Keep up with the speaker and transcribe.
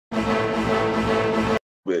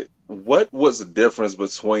what was the difference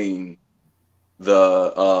between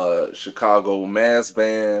the Chicago Mass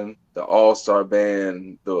Band, the All Star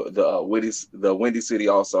Band, the Windy City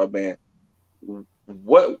All Star Band?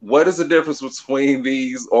 What is the difference between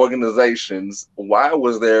these organizations? Why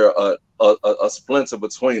was there a splinter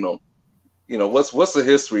between them? You know, what's the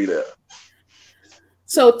history there?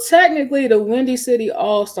 So technically, the Windy City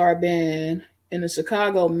All Star Band and the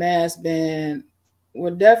Chicago Mass Band were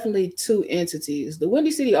definitely two entities. The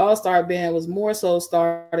Windy City All Star Band was more so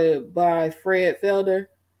started by Fred Felder,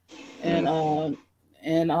 and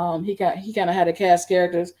he kind of had a cast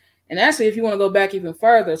characters. And actually, if you want to go back even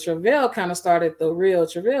further, Travell kind of started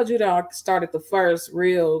Travell Judah started the first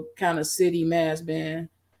real kind of city mass band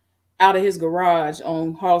out of his garage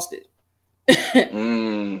on Halsted.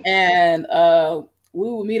 And we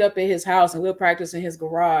would meet up at his house and we'll practice in his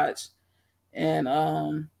garage. And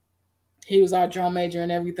he was our drum major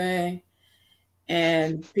and everything.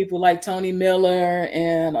 And people like Tony Miller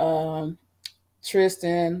and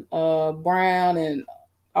Tristan Brown and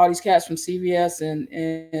all these cats from CVS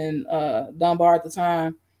and Dunbar at the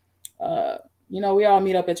time. We all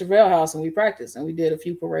meet up at Travell house and we practice and we did a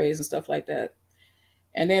few parades and stuff like that.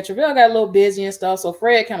 And then Travell got a little busy and stuff, so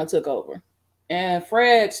Fred kind of took over. And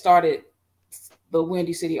Fred started the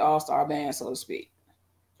Windy City All-Star Band, so to speak.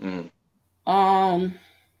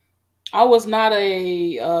 I was not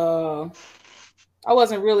I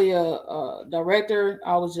wasn't really a director.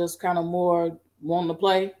 I was just kind of more wanting to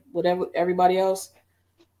play with everybody else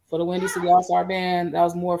for the Windy City All-Star Band. That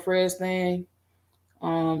was more Fred's thing.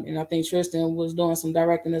 And I think Tristan was doing some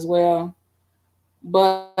directing as well.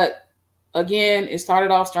 But again, it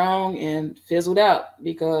started off strong and fizzled out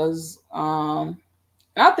because I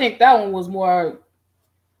think that one was more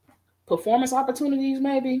performance opportunities,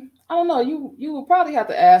 maybe. I don't know. You would probably have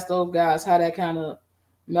to ask those guys how that kind of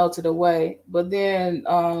melted away. But then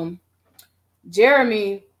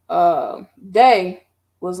Jeremy Day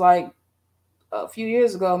was like a few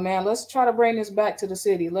years ago, man, let's try to bring this back to the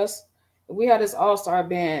city. If we had this all-star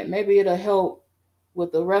band, maybe it'll help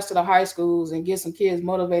with the rest of the high schools and get some kids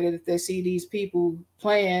motivated if they see these people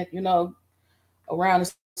playing, around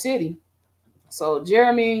the city. So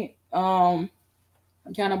Jeremy kind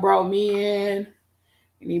of brought me in,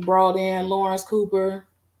 and he brought in Lawrence Cooper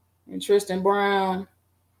and Tristan Brown.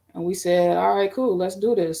 And we said, all right, cool, let's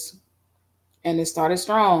do this. And it started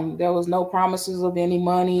strong. There was no promises of any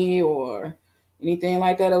money or anything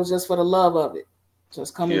like that. It was just for the love of it.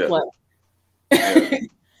 Just come and play.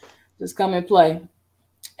 Just come and play.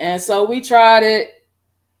 And so we tried it.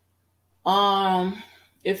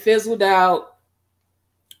 It fizzled out.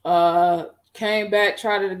 Came back,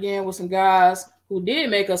 tried it again with some guys who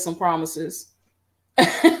did make us some promises.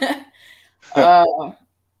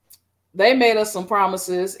 They made us some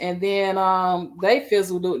promises, and then they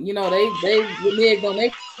fizzled. They reneged on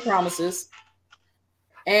their promises,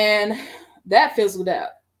 and that fizzled out.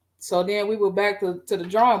 So then we were back to the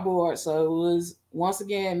drawing board. So it was once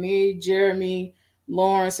again me, Jeremy,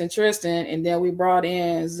 Lawrence, and Tristan, and then we brought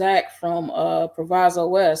in Zach from Proviso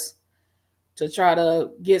West to try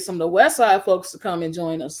to get some of the West Side folks to come and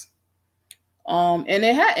join us. And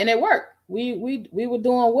it worked. We were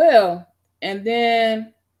doing well, and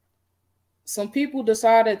then some people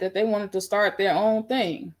decided that they wanted to start their own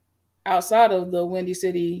thing outside of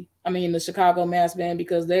the Chicago Mass Band,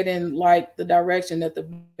 because they didn't like the direction that the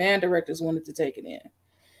band directors wanted to take it in.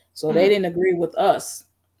 So they didn't agree with us.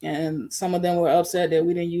 And some of them were upset that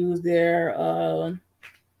we didn't use their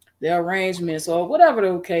arrangements or whatever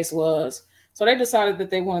the case was. So they decided that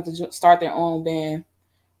they wanted to start their own band.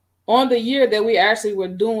 On the year that we actually were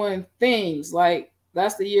doing things, like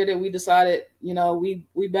that's the year that we decided,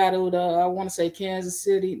 we battled, I want to say Kansas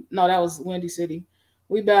City. No, that was Windy City.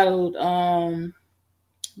 We battled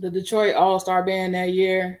the Detroit All-Star Band that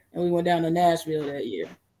year, and we went down to Nashville that year,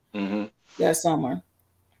 that summer.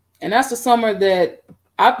 And that's the summer that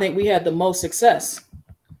I think we had the most success,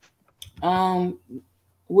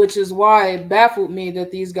 which is why it baffled me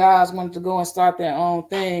that these guys wanted to go and start their own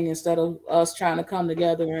thing instead of us trying to come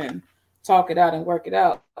together and talk it out and work it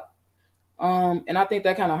out. And I think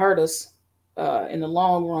that kind of hurt us in the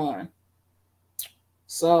long run.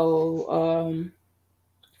 So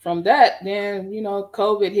from that, then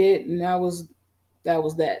COVID hit, and that was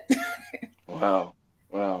that. Wow.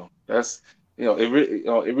 That's it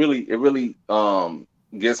really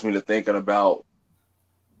gets me to thinking about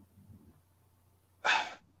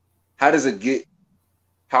how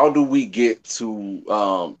do we get to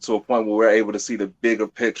a point where we're able to see the bigger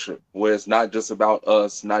picture, where it's not just about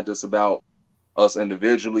us, not just about us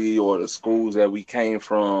individually or the schools that we came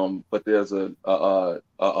from, but there's a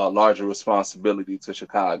larger responsibility to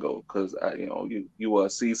Chicago because you will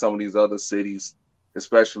see some of these other cities,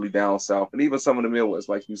 especially down south, and even some of the Midwest,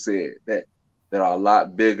 like you said, that are a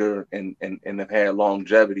lot bigger and have had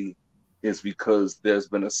longevity, is because there's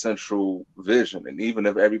been a central vision, and even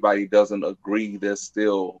if everybody doesn't agree, there's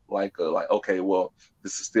still like okay, well,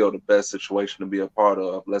 this is still the best situation to be a part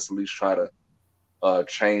of. Let's at least try to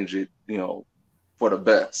change it, for the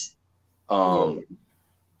best. Yeah.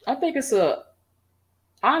 I think it's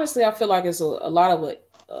honestly, I feel like it's a lot of a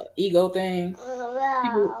ego thing.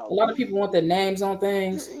 A lot of people want their names on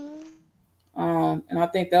things. And I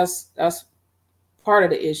think that's part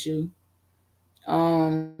of the issue.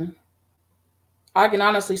 Um, I can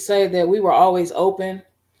honestly say that we were always open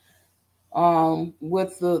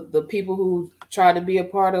with the people who tried to be a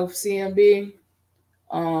part of CMB.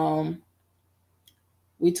 Um,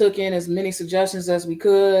 we took in as many suggestions as we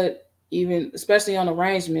could, even especially on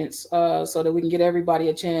arrangements, so that we can get everybody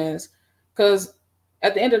a chance. Because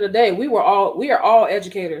at the end of the day, we are all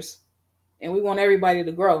educators, and we want everybody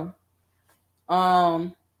to grow.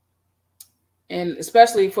 Um, and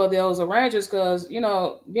especially for those arrangers, because being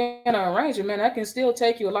an arranger, man, that can still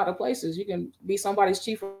take you a lot of places. You can be somebody's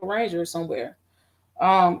chief arranger somewhere.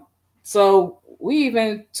 Um, so we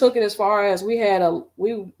even took it as far as we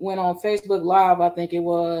went on Facebook Live. I think it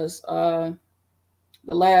was the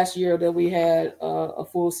last year that we had a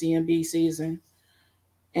full CMB season,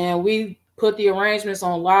 and we put the arrangements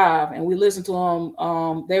on live, and we listened to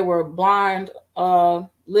them. They were blind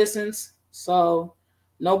listens, so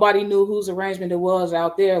nobody knew whose arrangement it was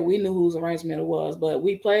out there. We knew whose arrangement it was, but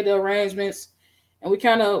we played the arrangements, and we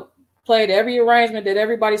kind of played every arrangement that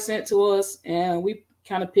everybody sent to us, and we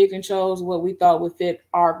kind of picked and chose what we thought would fit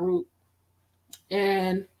our group.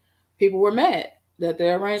 And people were mad that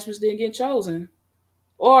their arrangements didn't get chosen,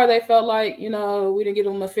 or they felt like we didn't give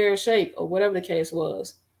them a fair shake, or whatever the case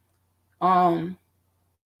was. Um,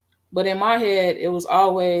 but in my head, it was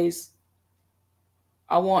always,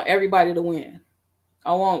 I want everybody to win.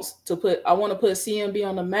 I want to put CMB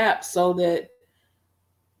on the map so that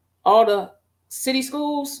all the city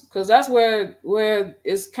schools, because that's where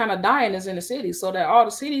it's kind of dying, is in the city, so that all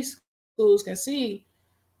the city schools can see,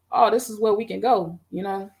 oh, this is where we can go,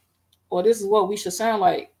 or this is what we should sound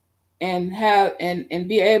like, and have and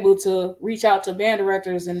be able to reach out to band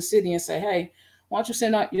directors in the city and say, hey, why don't you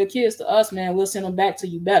send out your kids to us, man? We'll send them back to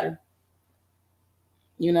you better.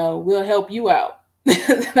 We'll help you out.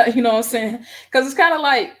 You know what I'm saying? Because it's kind of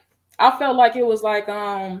like, I felt like it was like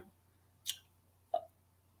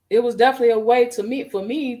it was definitely a way for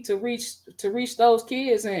me to reach those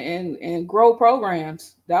kids and grow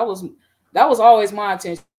programs. That was always my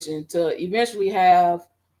intention, to eventually have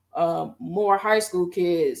more high school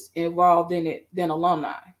kids involved in it than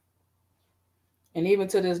alumni. And even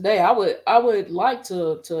to this day, I would like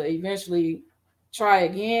to eventually try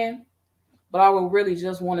again, but I would really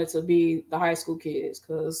just want it to be the high school kids,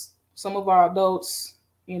 because some of our adults,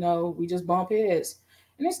 we just bump heads,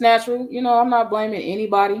 and it's natural. I'm not blaming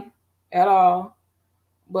anybody at all,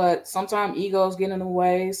 but sometimes egos get in the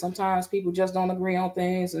way. Sometimes people just don't agree on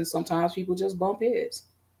things, and sometimes people just bump heads.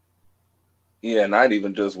 Yeah, and I'd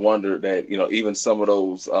even just wonder that, even some of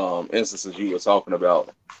those instances you were talking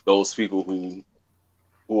about, those people who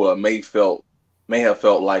may have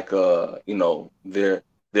felt like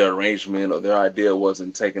their arrangement or their idea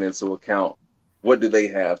wasn't taken into account. What do they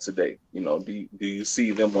have today? Do you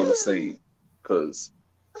see them on the stage? Because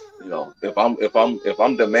if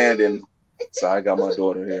I'm demanding, so I got my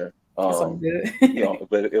daughter here. It's all good.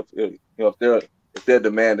 But if they're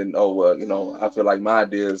demanding, oh well, I feel like my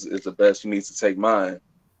idea is the best. You need to take mine.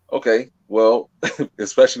 Okay, well,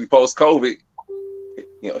 especially post COVID,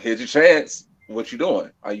 here's your chance. What you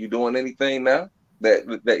doing? Are you doing anything now? That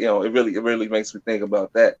it really makes me think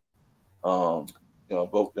about that. What